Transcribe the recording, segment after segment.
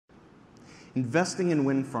Investing in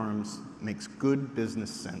wind farms makes good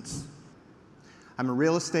business sense. I'm a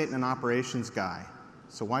real estate and an operations guy,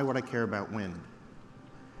 so why would I care about wind?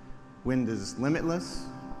 Wind is limitless,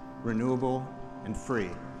 renewable, and free,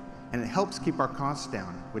 and it helps keep our costs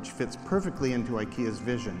down, which fits perfectly into IKEA's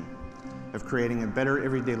vision of creating a better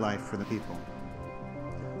everyday life for the people.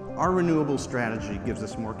 Our renewable strategy gives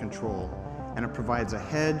us more control, and it provides a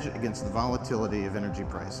hedge against the volatility of energy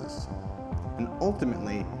prices. And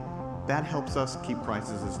ultimately, that helps us keep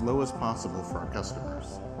prices as low as possible for our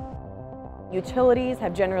customers. Utilities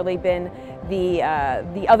have generally been the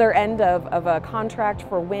other end of a contract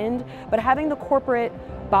for wind, but having the corporate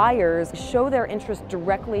buyers show their interest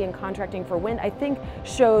directly in contracting for wind, I think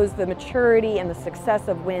shows the maturity and the success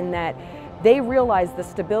of wind, that they realize the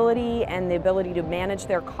stability and the ability to manage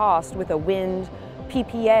their cost with a wind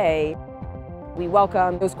PPA. We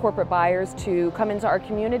welcome those corporate buyers to come into our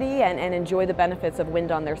community and enjoy the benefits of wind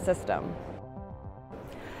on their system.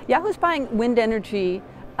 Yahoo's buying wind energy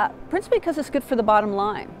principally because it's good for the bottom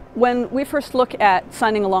line. When we first look at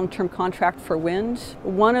signing a long-term contract for wind,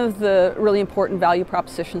 one of the really important value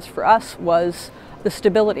propositions for us was the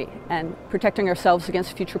stability and protecting ourselves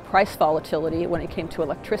against future price volatility when it came to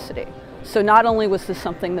electricity. So not only was this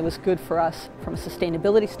something that was good for us from a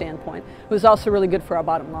sustainability standpoint, it was also really good for our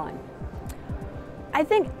bottom line. I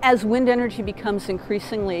think as wind energy becomes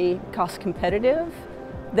increasingly cost competitive,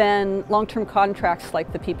 then long-term contracts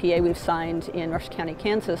like the PPA we've signed in Rush County,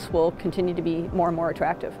 Kansas will continue to be more and more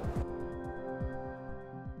attractive.